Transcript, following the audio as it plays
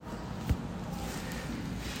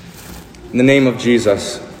In the name of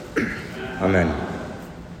Jesus, amen.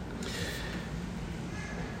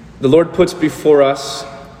 The Lord puts before us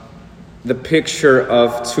the picture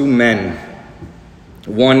of two men.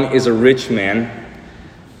 One is a rich man,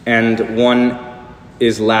 and one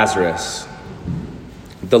is Lazarus.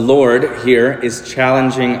 The Lord here is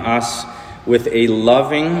challenging us with a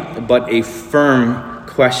loving but a firm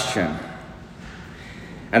question.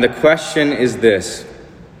 And the question is this: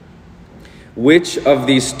 which of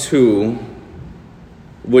these two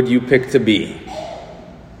would you pick to be?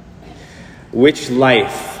 Which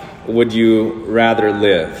life would you rather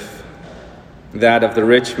live? That of the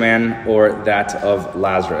rich man or that of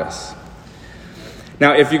Lazarus?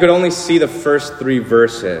 Now, if you could only see the first three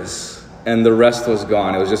verses and the rest was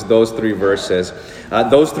gone, it was just those three verses.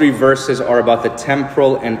 Those three verses are about the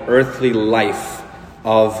temporal and earthly life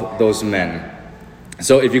of those men.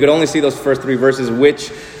 So if you could only see those first three verses,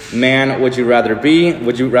 which man would you rather be?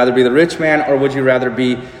 Would you rather be the rich man, or would you rather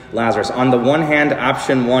be Lazarus? On the one hand,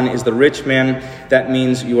 option one is the rich man. That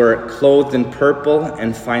means you are clothed in purple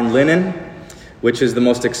and fine linen, which is the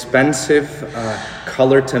most expensive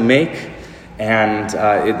color to make, and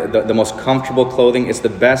the most comfortable clothing. It's the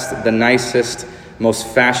best, the nicest, most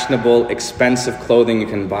fashionable, expensive clothing you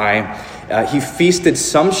can buy. He feasted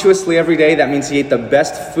sumptuously every day. That means he ate the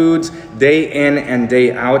best foods day in and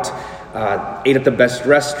day out. Ate at the best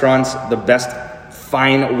restaurants, the best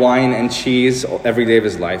fine wine and cheese every day of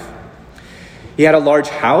his life. He had a large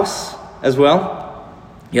house as well.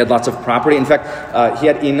 He had lots of property. In fact, he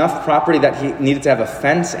had enough property that he needed to have a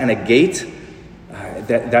fence and a gate.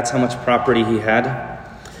 That's how much property he had.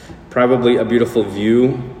 Probably a beautiful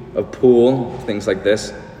view, a pool, things like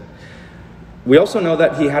this. We also know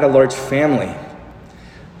that he had a large family.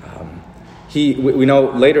 We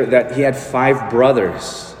know later that he had 5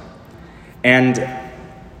 brothers. And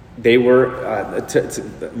they were,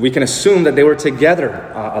 we can assume that they were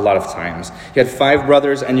together a lot of times. He had 5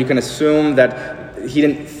 brothers, and you can assume that he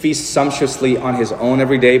didn't feast sumptuously on his own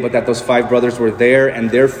every day, but that those 5 brothers were there, and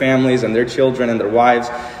their families and their children and their wives,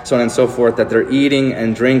 so on and so forth, that they're eating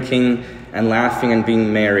and drinking and laughing and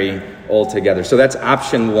being merry all together. So that's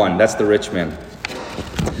option one. That's the rich man.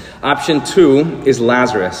 Option two is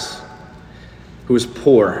Lazarus, who is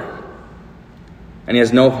poor, and he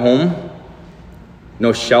has no home,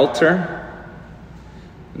 no shelter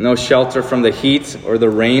from the heat or the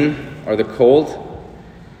rain or the cold.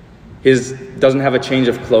 He doesn't have a change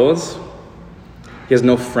of clothes. He has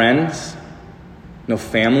no friends, no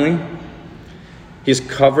family. He's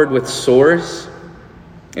covered with sores,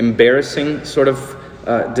 embarrassing sort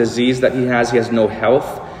of disease that he has. He has no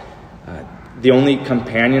health. The only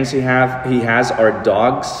companions he has are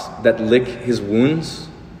dogs that lick his wounds.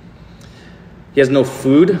 He has no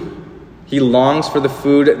food. He longs for the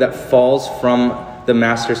food that falls from the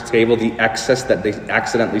master's table, the excess that they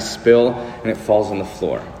accidentally spill, and it falls on the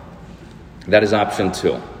floor. That is option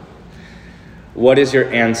two. What is your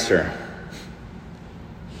answer?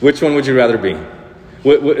 Which one would you rather be?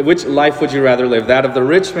 Which life would you rather live? That of the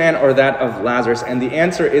rich man or that of Lazarus? And the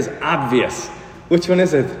answer is obvious. Which one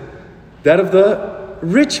is it? That of the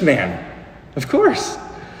rich man. Of course.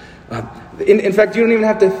 In fact, you don't even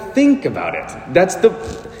have to think about it.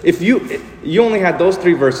 If you only had those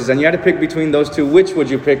 3 verses and you had to pick between those two, which would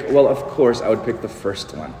you pick? Well, of course, I would pick the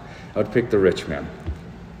first one. I would pick the rich man.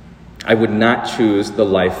 I would not choose the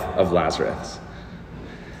life of Lazarus.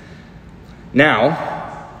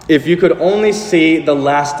 Now, if you could only see the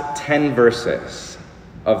last 10 verses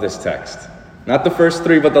of this text, not the first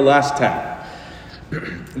 3, but the last 10.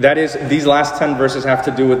 That is, these last 10 verses have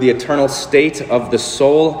to do with the eternal state of the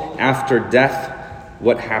soul after death.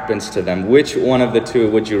 What happens to them? Which one of the two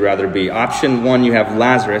would you rather be? Option one, you have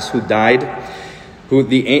Lazarus, who died, who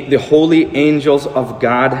the holy angels of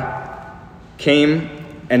God came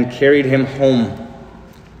and carried him home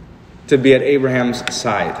to be at Abraham's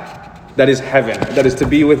side. That is heaven. That is to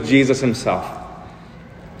be with Jesus himself.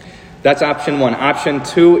 That's option one. Option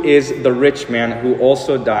two is the rich man who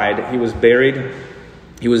also died. He was buried.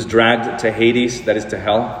 He was dragged to Hades, that is to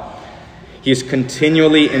hell. He is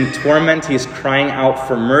continually in torment. He is crying out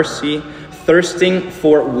for mercy, thirsting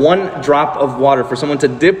for one drop of water, for someone to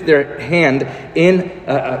dip their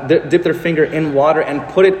finger in water and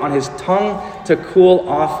put it on his tongue to cool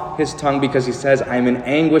off his tongue, because he says, I am in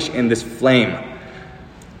anguish in this flame.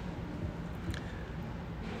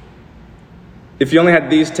 If you only had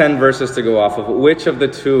these 10 verses to go off of, which of the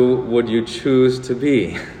two would you choose to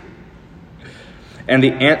be? And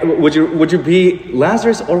would you be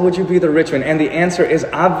Lazarus or would you be the rich man? And the answer is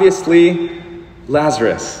obviously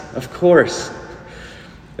Lazarus, of course.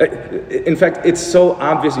 In fact, it's so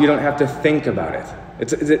obvious you don't have to think about it.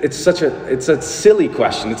 It's a silly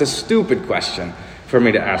question. It's a stupid question for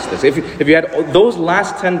me to ask this. If you had those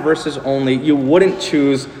last 10 verses only, you wouldn't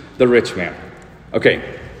choose the rich man.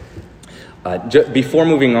 Okay. Before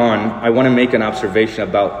moving on, I want to make an observation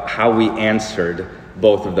about how we answered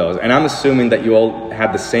both of those. And I'm assuming that you all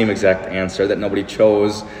had the same exact answer, that nobody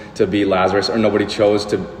chose to be Lazarus or nobody chose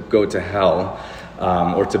to go to hell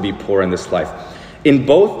or to be poor in this life. In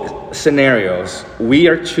both scenarios, we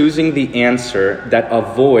are choosing the answer that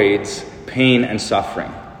avoids pain and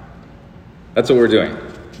suffering. That's what we're doing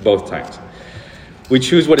both times. We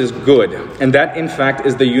choose what is good, and that, in fact,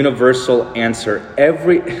 is the universal answer.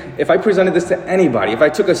 If I presented this to anybody, if I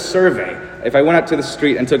took a survey, if I went out to the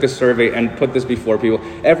street and took a survey and put this before people,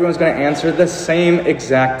 everyone's going to answer the same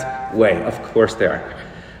exact way. Of course they are.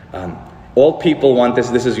 All people want this.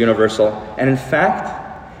 This is universal. And in fact,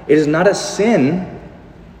 it is not a sin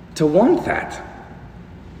to want that.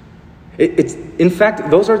 In fact,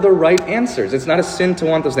 those are the right answers. It's not a sin to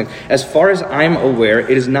want those things. As far as I'm aware,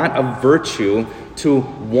 it is not a virtue to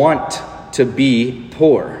want to be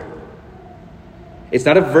poor. It's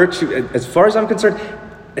not a virtue, as far as I'm concerned,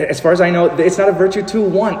 as far as I know, it's not a virtue to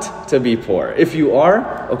want to be poor. If you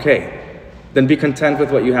are, okay, then be content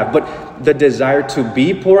with what you have. But the desire to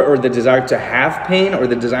be poor or the desire to have pain or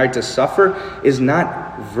the desire to suffer is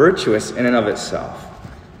not virtuous in and of itself.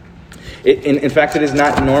 In fact, it is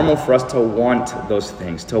not normal for us to want those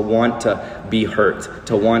things, to want to be hurt,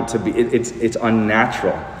 to want to be, it's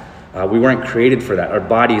unnatural. We weren't created for that. Our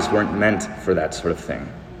bodies weren't meant for that sort of thing.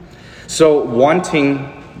 So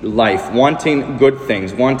wanting life, wanting good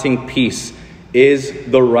things, wanting peace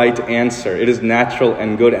is the right answer. It is natural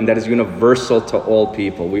and good, and that is universal to all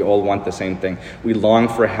people. We all want the same thing. We long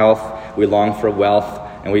for health, we long for wealth,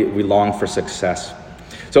 and we long for success.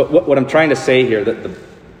 So what I'm trying to say here, that the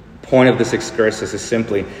point of this excursus is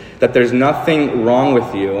simply that there's nothing wrong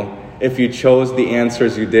with you if you chose the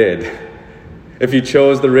answers you did. If you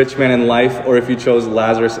chose the rich man in life or if you chose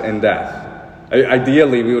Lazarus in death.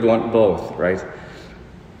 Ideally, we would want both, right?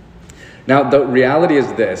 Now, the reality is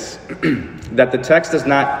this, that the text is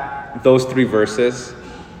not those 3 verses,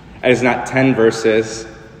 and it's not 10 verses,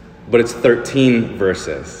 but it's 13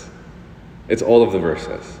 verses. It's all of the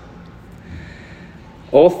verses.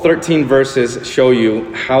 All 13 verses show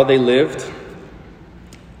you how they lived,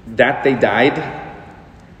 that they died,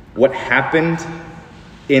 what happened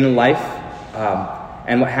in life,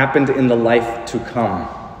 and what happened in the life to come,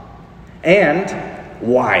 and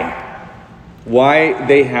why. Why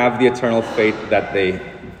they have the eternal fate that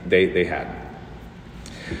they had.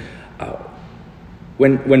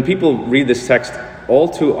 When people read this text, all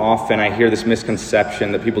too often I hear this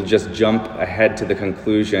misconception that people just jump ahead to the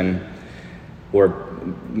conclusion or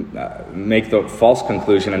make the false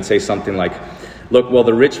conclusion and say something like, look, well,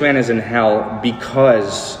 the rich man is in hell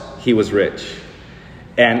because he was rich.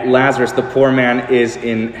 And Lazarus, the poor man, is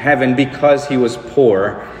in heaven because he was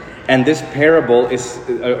poor. And this parable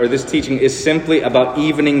or this teaching is simply about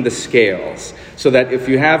evening the scales. So that if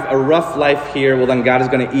you have a rough life here, well, then God is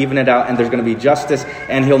going to even it out and there's going to be justice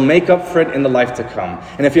and he'll make up for it in the life to come.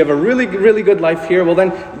 And if you have a really, really good life here, well,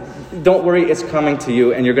 then don't worry, it's coming to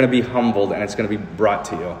you and you're going to be humbled and it's going to be brought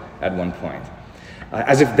to you at one point.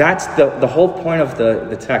 As if that's the whole point of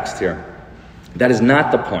the text here. That is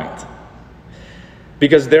not the point.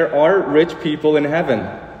 Because there are rich people in heaven.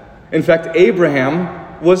 In fact,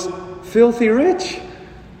 Abraham was filthy rich,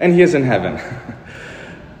 and he is in heaven.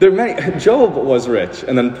 Job was rich,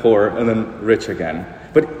 and then poor, and then rich again.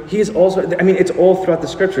 But he is also, it's all throughout the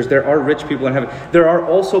scriptures. There are rich people in heaven. There are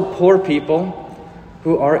also poor people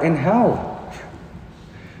who are in hell.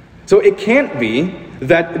 So it can't be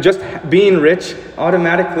that just being rich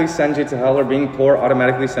automatically sends you to hell, or being poor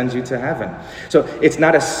automatically sends you to heaven. So it's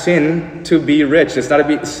not a sin to be rich. It's not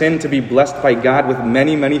a sin to be blessed by God with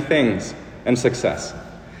many, many things and success.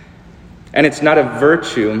 And it's not a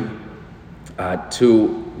virtue to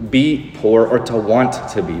be poor or to want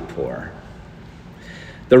to be poor.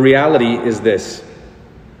 The reality is this.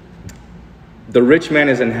 The rich man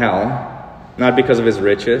is in hell, not because of his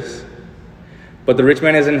riches, but the rich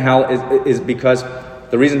man is in hell is because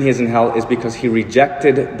the reason he is in hell is because he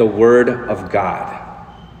rejected the word of God.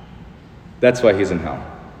 That's why he's in hell.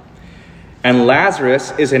 And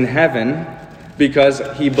Lazarus is in heaven because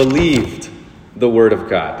he believed the word of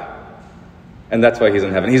God. And that's why he's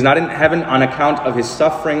in heaven. He's not in heaven on account of his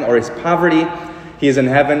suffering or his poverty. He is in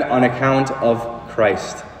heaven on account of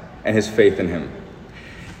Christ and his faith in him.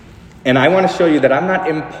 And I want to show you that I'm not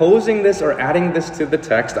imposing this or adding this to the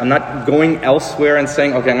text. I'm not going elsewhere and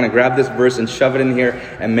saying, okay, I'm going to grab this verse and shove it in here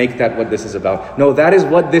and make that what this is about. No, that is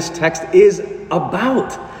what this text is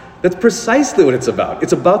about. That's precisely what it's about.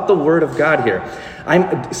 It's about the Word of God here.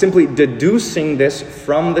 I'm simply deducing this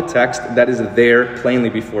from the text that is there plainly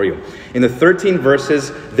before you. In the 13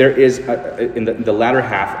 verses, there is, in the latter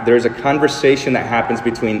half, there is a conversation that happens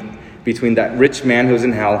between that rich man who's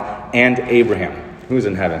in hell and Abraham, who's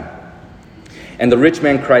in heaven. And the rich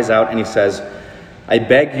man cries out and he says, I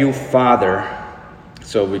beg you, Father.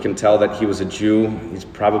 So we can tell that he was a Jew. He's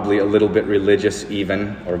probably a little bit religious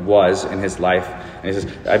even, or was in his life. And he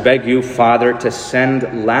says, I beg you, Father, to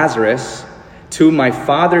send Lazarus to my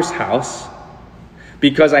father's house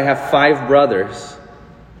because I have 5 brothers,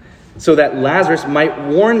 so that Lazarus might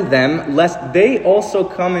warn them lest they also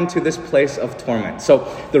come into this place of torment.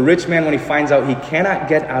 So the rich man, when he finds out he cannot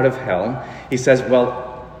get out of hell, he says, well,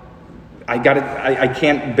 I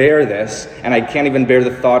can't bear this, and I can't even bear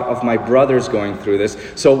the thought of my brothers going through this.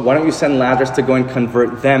 So why don't you send Lazarus to go and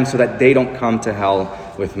convert them so that they don't come to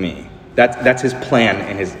hell with me? That's his plan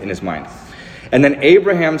in his mind. And then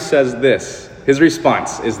Abraham says this. His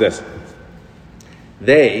response is this.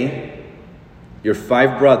 They, your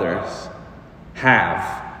 5 brothers,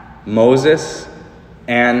 have Moses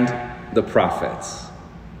and the prophets.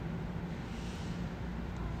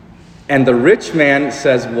 And the rich man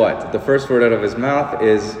says what? The first word out of his mouth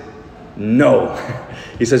is no.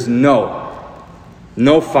 He says, no.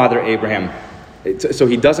 No, Father Abraham. So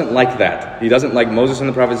he doesn't like that. He doesn't like Moses and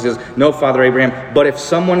the prophets. He says, no, Father Abraham. But if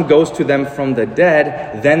someone goes to them from the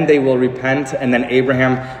dead, then they will repent. And then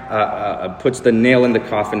Abraham puts the nail in the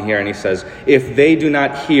coffin here. And he says, if they do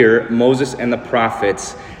not hear Moses and the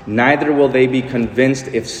prophets, neither will they be convinced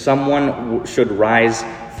if someone should rise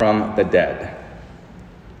from the dead.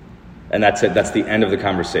 And that's it. That's the end of the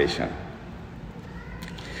conversation.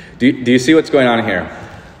 Do you see what's going on here?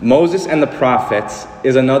 Moses and the prophets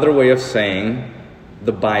is another way of saying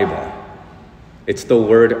the Bible. It's the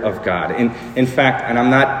Word of God. In fact, and I'm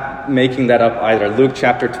not making that up either, Luke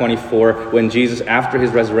chapter 24, when Jesus, after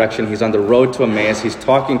his resurrection, he's on the road to Emmaus, he's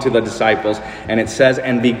talking to the disciples, and it says,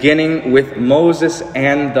 and beginning with Moses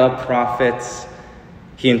and the prophets,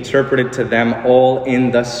 he interpreted to them all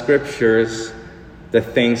in the scriptures the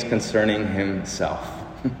things concerning himself.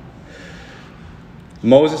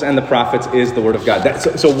 Moses and the prophets is the Word of God.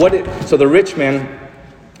 So the rich man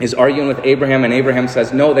is arguing with Abraham, and Abraham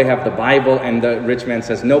says, no, they have the Bible, and the rich man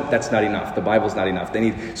says, nope, that's not enough. The Bible's not enough. They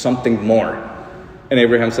need something more. And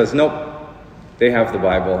Abraham says, nope, they have the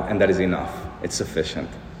Bible, and that is enough. It's sufficient.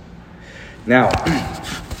 Now,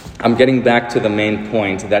 I'm getting back to the main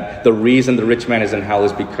point that the reason the rich man is in hell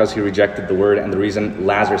is because he rejected the Word, and the reason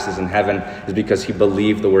Lazarus is in heaven is because he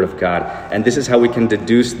believed the Word of God. And this is how we can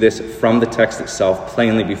deduce this from the text itself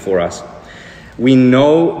plainly before us. We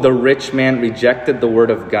know the rich man rejected the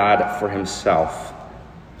Word of God for himself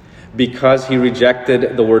because he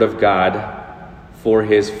rejected the Word of God for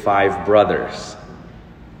his 5 brothers.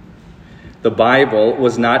 The Bible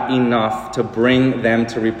was not enough to bring them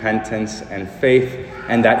to repentance and faith,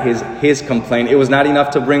 and that his complaint. It was not enough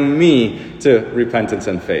to bring me to repentance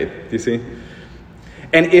and faith. Do you see?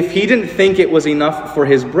 And if he didn't think it was enough for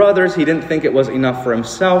his brothers, he didn't think it was enough for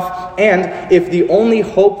himself. And if the only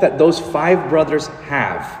hope that those 5 brothers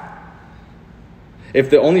have, if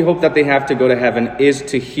the only hope that they have to go to heaven is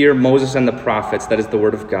to hear Moses and the prophets, that is the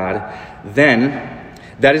Word of God, then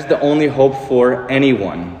that is the only hope for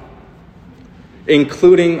anyone,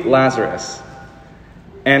 including Lazarus.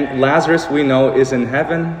 And Lazarus, we know, is in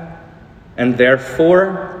heaven, and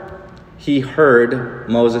therefore he heard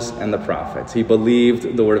Moses and the prophets. He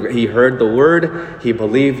believed the Word of God. He heard the Word, he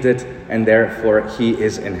believed it, and therefore he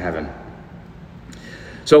is in heaven.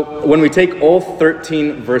 So when we take all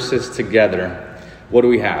 13 verses together, what do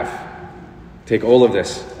we have? Take all of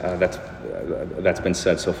this that's been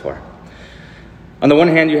said so far. On the one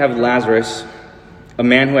hand, you have Lazarus, a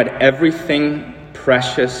man who had everything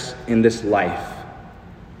precious in this life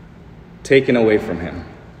taken away from him,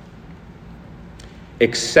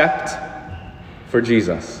 except for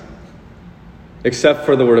Jesus, except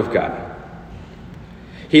for the Word of God.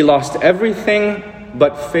 He lost everything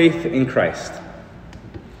but faith in Christ.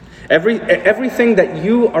 Everything that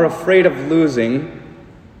you are afraid of losing,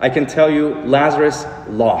 I can tell you, Lazarus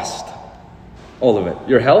lost. All of it.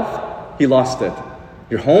 Your health, he lost it.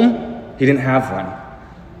 Your home, he didn't have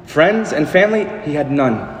one. Friends and family, he had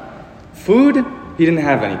none. Food, he didn't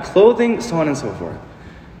have any. Clothing, so on and so forth.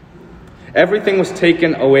 Everything was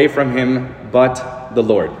taken away from him but the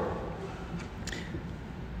Lord.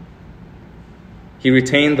 He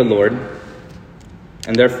retained the Lord,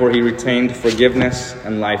 and therefore he retained forgiveness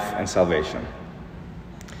and life and salvation.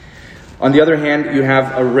 On the other hand, you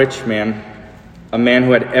have a rich man, a man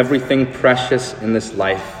who had everything precious in this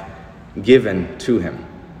life given to him.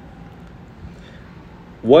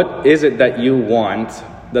 What is it that you want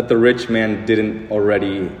that the rich man didn't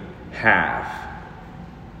already have?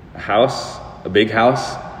 A house, a big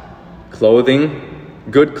house, clothing,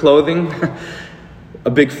 good clothing, a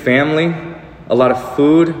big family, a lot of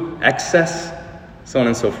food, excess, so on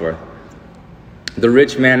and so forth. The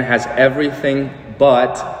rich man has everything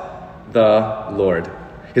but the Lord.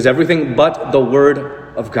 He has everything but the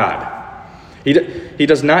Word of God. He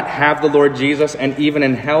does not have the Lord Jesus, and even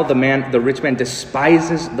in hell, the rich man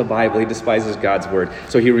despises the Bible. He despises God's Word.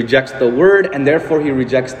 So he rejects the Word, and therefore he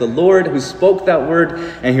rejects the Lord who spoke that Word,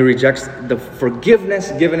 and he rejects the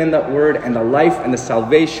forgiveness given in that Word, and the life and the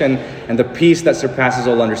salvation and the peace that surpasses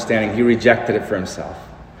all understanding. He rejected it for himself.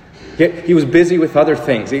 He was busy with other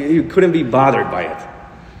things. He couldn't be bothered by it.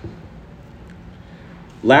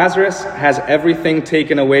 Lazarus has everything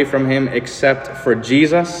taken away from him except for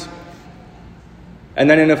Jesus. And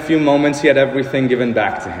then in a few moments, he had everything given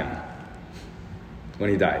back to him when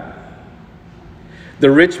he died. The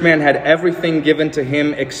rich man had everything given to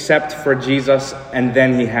him except for Jesus, and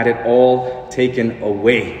then he had it all taken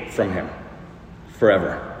away from him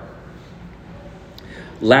forever.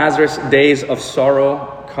 Lazarus' days of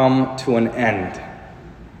sorrow come to an end.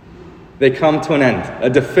 They come to an end, a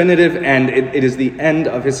definitive end. It is the end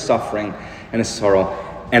of his suffering and his sorrow.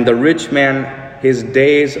 And the rich man, his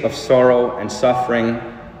days of sorrow and suffering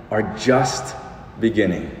are just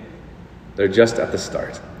beginning. They're just at the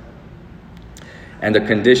start. And the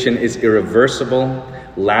condition is irreversible.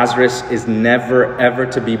 Lazarus is never, ever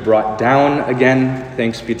to be brought down again,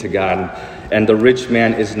 thanks be to God. And the rich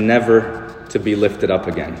man is never to be lifted up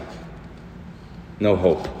again. No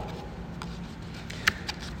hope.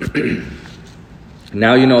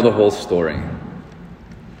 Now you know the whole story.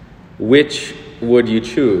 Which would you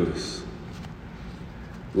choose?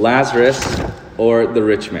 Lazarus or the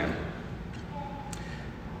rich man?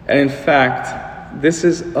 And in fact, this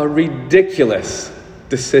is a ridiculous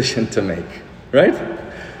decision to make, right?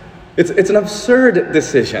 It's an absurd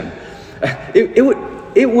decision.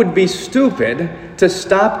 It would be stupid to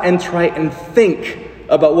stop and try and think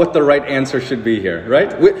about what the right answer should be here,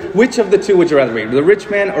 right? Which of the two would you rather be? The rich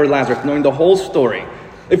man or Lazarus, knowing the whole story?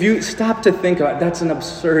 If you stop to think about it, that's an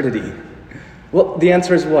absurdity. Well, the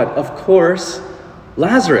answer is what? Of course,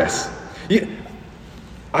 Lazarus.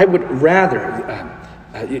 I would rather,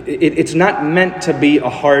 it's not meant to be a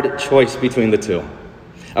hard choice between the two.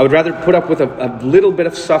 I would rather put up with a little bit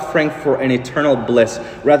of suffering for an eternal bliss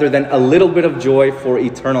rather than a little bit of joy for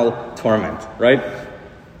eternal torment, right?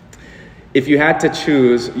 If you had to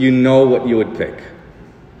choose, you know what you would pick.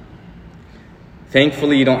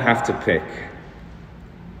 Thankfully, you don't have to pick.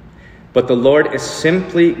 But the Lord is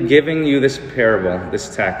simply giving you this parable,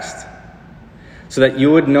 this text, so that you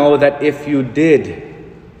would know that if you did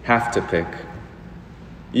have to pick,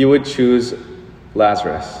 you would choose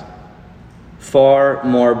Lazarus. Far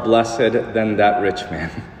more blessed than that rich man.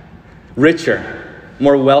 Richer,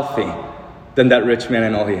 more wealthy than that rich man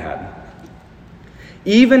and all he had.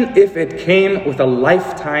 Even if it came with a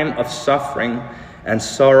lifetime of suffering and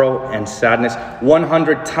sorrow and sadness,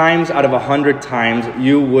 100 times out of 100 times,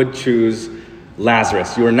 you would choose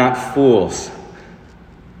Lazarus. You are not fools.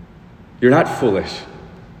 You're not foolish.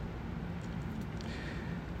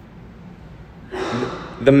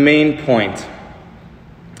 The main point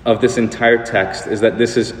of this entire text is that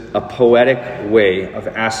this is a poetic way of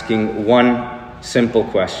asking one simple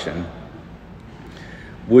question.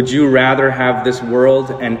 Would you rather have this world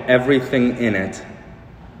and everything in it,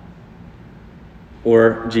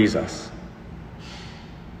 or Jesus?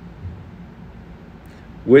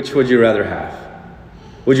 Which would you rather have?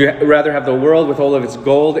 Would you rather have the world with all of its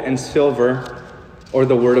gold and silver, or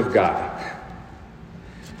the Word of God?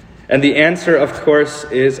 And the answer, of course,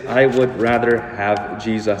 is I would rather have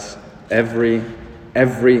Jesus every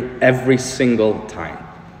single time.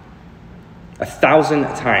 1,000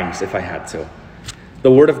 times if I had to. The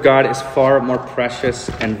Word of God is far more precious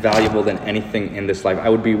and valuable than anything in this life. I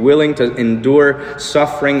would be willing to endure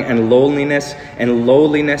suffering and loneliness and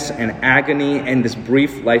lowliness and agony and this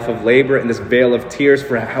brief life of labor and this vale of tears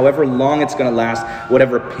for however long it's going to last,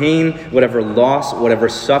 whatever pain, whatever loss, whatever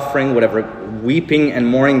suffering, whatever weeping and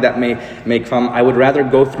mourning that may come. I would rather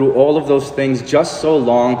go through all of those things just so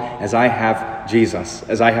long as I have Jesus,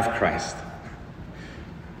 as I have Christ.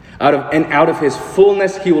 Out of His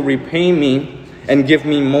fullness, He will repay me and give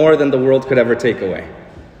me more than the world could ever take away.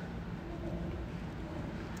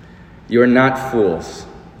 You are not fools.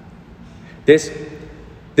 This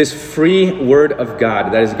free word of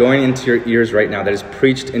God that is going into your ears right now, that is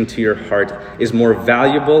preached into your heart, is more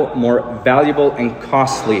valuable and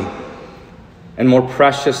costly and more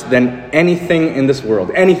precious than anything in this world.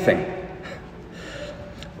 Anything.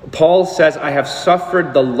 Paul says, I have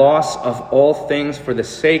suffered the loss of all things for the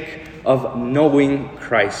sake of knowing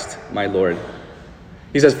Christ, my Lord.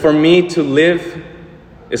 He says, for me to live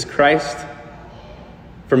is Christ.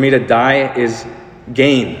 For me to die is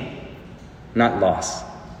gain, not loss.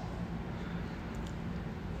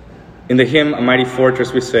 In the hymn, A Mighty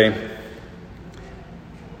Fortress, we sing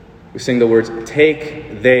the words,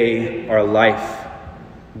 take they our life,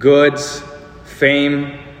 goods,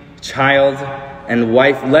 fame, child, and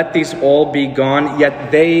wife, let these all be gone,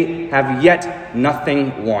 yet they have yet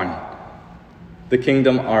nothing won. The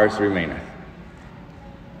kingdom ours remaineth.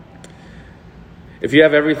 If you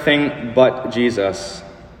have everything but Jesus,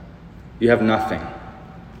 you have nothing.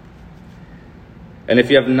 And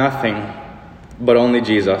if you have nothing but only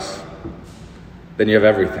Jesus, then you have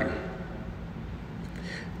everything.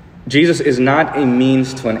 Jesus is not a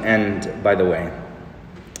means to an end, by the way.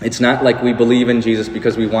 It's not like we believe in Jesus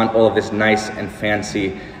because we want all of this nice and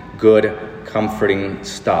fancy, good, comforting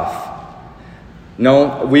stuff.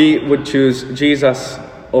 No, we would choose Jesus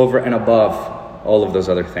over and above all of those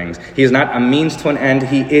other things. He is not a means to an end.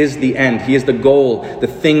 He is the end. He is the goal, the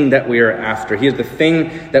thing that we are after. He is the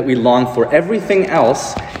thing that we long for. Everything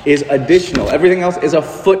else is additional. Everything else is a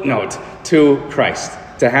footnote to Christ,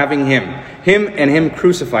 to having Him. Him and Him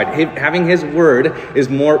crucified. Having His word is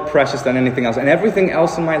more precious than anything else. And everything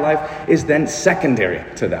else in my life is then secondary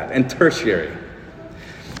to that and tertiary.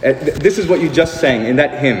 This is what you just sang in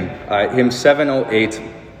that hymn, hymn 708,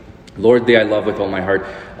 Lord, Thee I love with all my heart.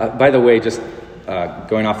 By the way, just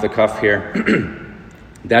going off the cuff here,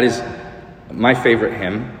 that is my favorite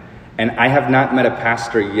hymn. And I have not met a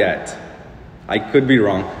pastor yet. I could be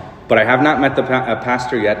wrong, but I have not met a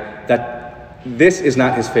pastor yet that this is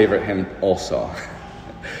not his favorite hymn also.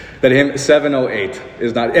 That hymn 708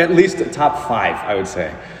 is not, at least top 5, I would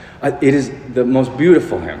say. It is the most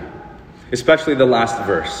beautiful hymn, especially the last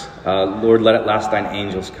verse. Lord, let at last thine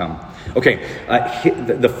angels come. Okay,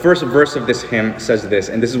 the first verse of this hymn says this,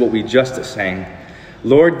 and this is what we just sang.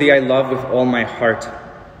 Lord, Thee I love with all my heart.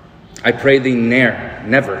 I pray Thee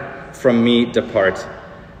never from me depart.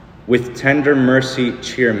 With tender mercy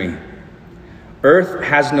cheer me. Earth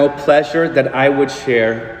has no pleasure that I would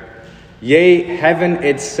share. Yea, heaven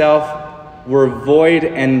itself were void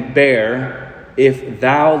and bare if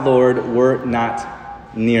Thou, Lord, were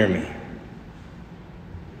not near me.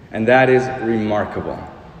 And that is remarkable.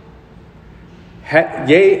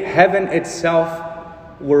 Yea, heaven itself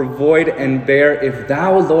were void and bare if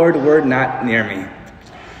Thou, Lord, were not near me.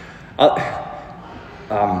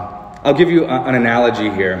 I'll give you an analogy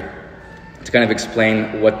here to kind of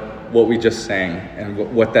explain what we just sang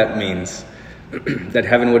and what that means. That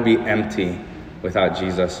heaven would be empty without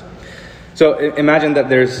Jesus. So imagine that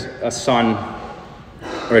there's a son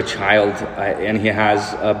or a child and he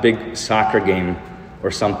has a big soccer game or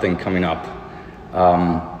something coming up.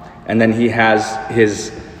 And then he has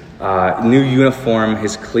his new uniform,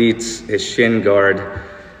 his cleats, his shin guard,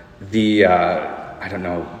 the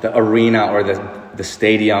arena or the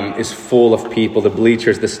stadium is full of people, the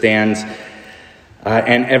bleachers, the stands,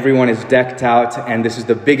 and everyone is decked out, and this is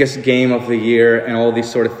the biggest game of the year, and all these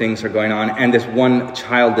sort of things are going on. And this one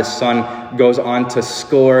child, this son, goes on to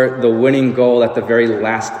score the winning goal at the very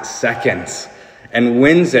last seconds and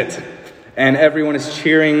wins it. And everyone is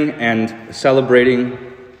cheering and celebrating.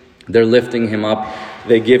 They're lifting him up.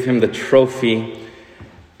 They give him the trophy,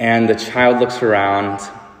 and the child looks around,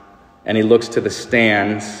 and he looks to the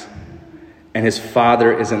stands, and his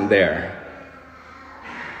father isn't there.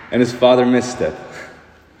 And his father missed it.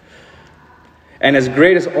 And as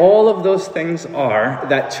great as all of those things are,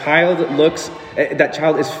 that child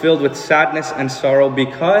is filled with sadness and sorrow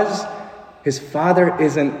because his father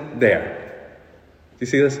isn't there. Do you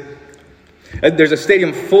see this? There's a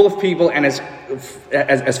stadium full of people, and as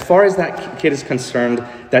far as that kid is concerned,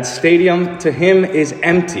 that stadium to him is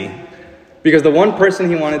empty because the one person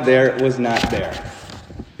he wanted there was not there.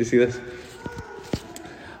 Do you see this?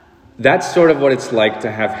 That's sort of what it's like to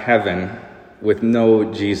have heaven with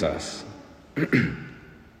no Jesus.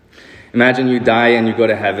 Imagine you die and you go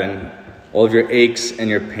to heaven. All of your aches and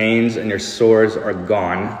your pains and your sores are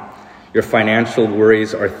gone. Your financial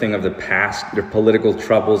worries are a thing of the past. Your political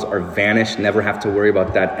troubles are vanished. Never have to worry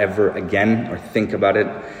about that ever again or think about it.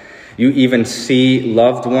 You even see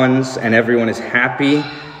loved ones and everyone is happy.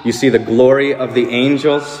 You see the glory of the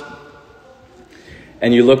angels.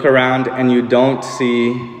 And you look around and you don't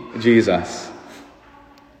see Jesus.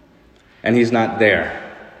 And He's not there.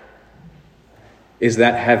 Is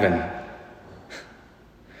that heaven?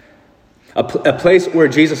 A place where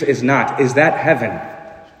Jesus is not. Is that heaven?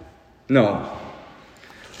 No.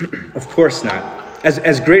 Of course not.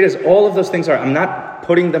 As great as all of those things are, I'm not not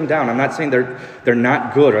putting them down. I'm not saying they're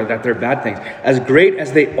not good or that they're bad things. As great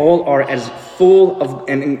as they all are, as full of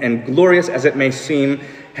and glorious as it may seem,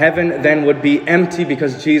 heaven then would be empty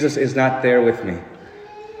because Jesus is not there with me.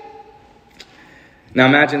 Now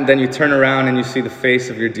imagine then you turn around and you see the face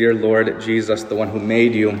of your dear Lord Jesus, the one who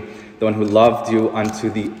made you, the one who loved you unto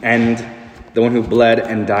the end, the one who bled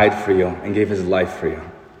and died for you and gave his life for you.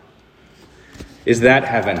 Is that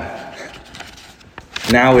heaven?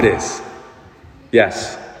 Now it is.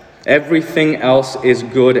 Yes. Everything else is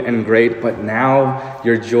good and great, but now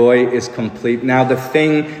your joy is complete. Now the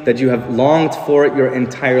thing that you have longed for your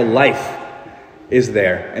entire life is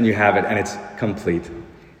there, and you have it, and it's complete.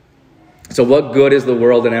 So what good is the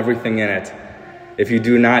world and everything in it if you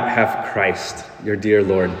do not have Christ, your dear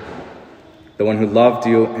Lord, the one who loved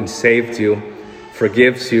you and saved you,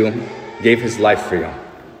 forgives you, gave his life for you?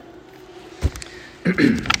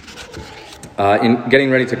 In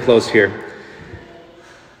getting ready to close here,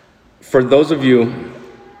 for those of you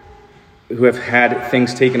who have had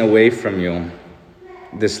things taken away from you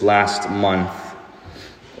this last month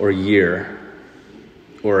or year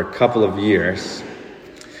or a couple of years,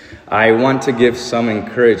 I want to give some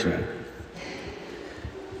encouragement.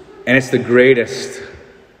 And it's the greatest,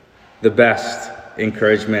 the best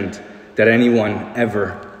encouragement that anyone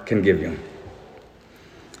ever can give you.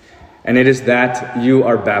 And it is that you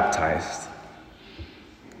are baptized.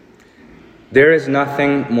 There is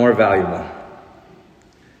nothing more valuable.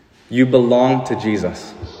 You belong to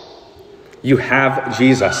Jesus. You have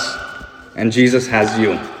Jesus, and Jesus has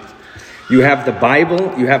you. You have the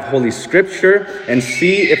Bible, you have Holy Scripture, and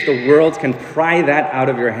see if the world can pry that out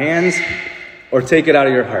of your hands or take it out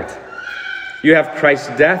of your heart. You have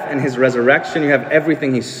Christ's death and his resurrection. You have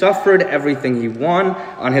everything he suffered, everything he won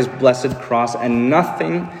on his blessed cross, and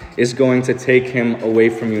nothing is going to take him away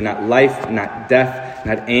from you. Not life, not death,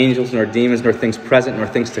 not angels, nor demons, nor things present, nor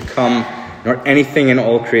things to come, nor anything in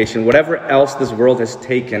all creation. Whatever else this world has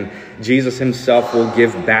taken, Jesus himself will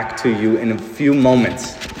give back to you in a few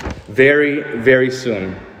moments. Very, very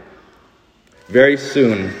soon. Very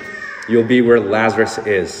soon, you'll be where Lazarus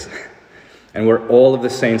is and where all of the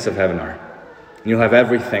saints of heaven are. And you'll have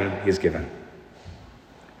everything he's given.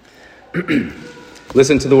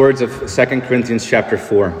 Listen to the words of 2 Corinthians chapter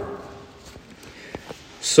 4.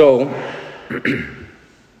 So,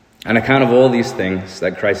 on account of all these things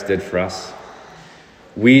that Christ did for us,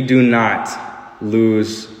 we do not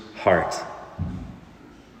lose heart.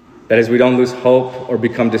 That is, we don't lose hope or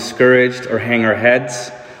become discouraged or hang our heads.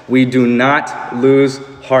 We do not lose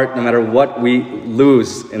heart no matter what we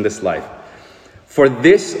lose in this life. For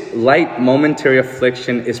this light momentary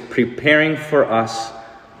affliction is preparing for us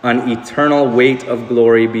an eternal weight of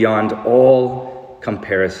glory beyond all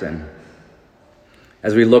comparison.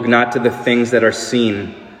 As we look not to the things that are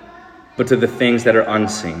seen, but to the things that are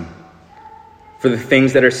unseen. For the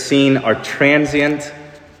things that are seen are transient,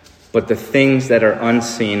 but the things that are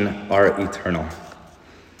unseen are eternal.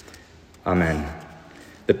 Amen.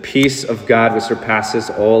 The peace of God which surpasses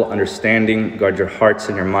all understanding, guard your hearts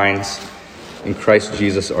and your minds in Christ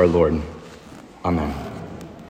Jesus our Lord. Amen.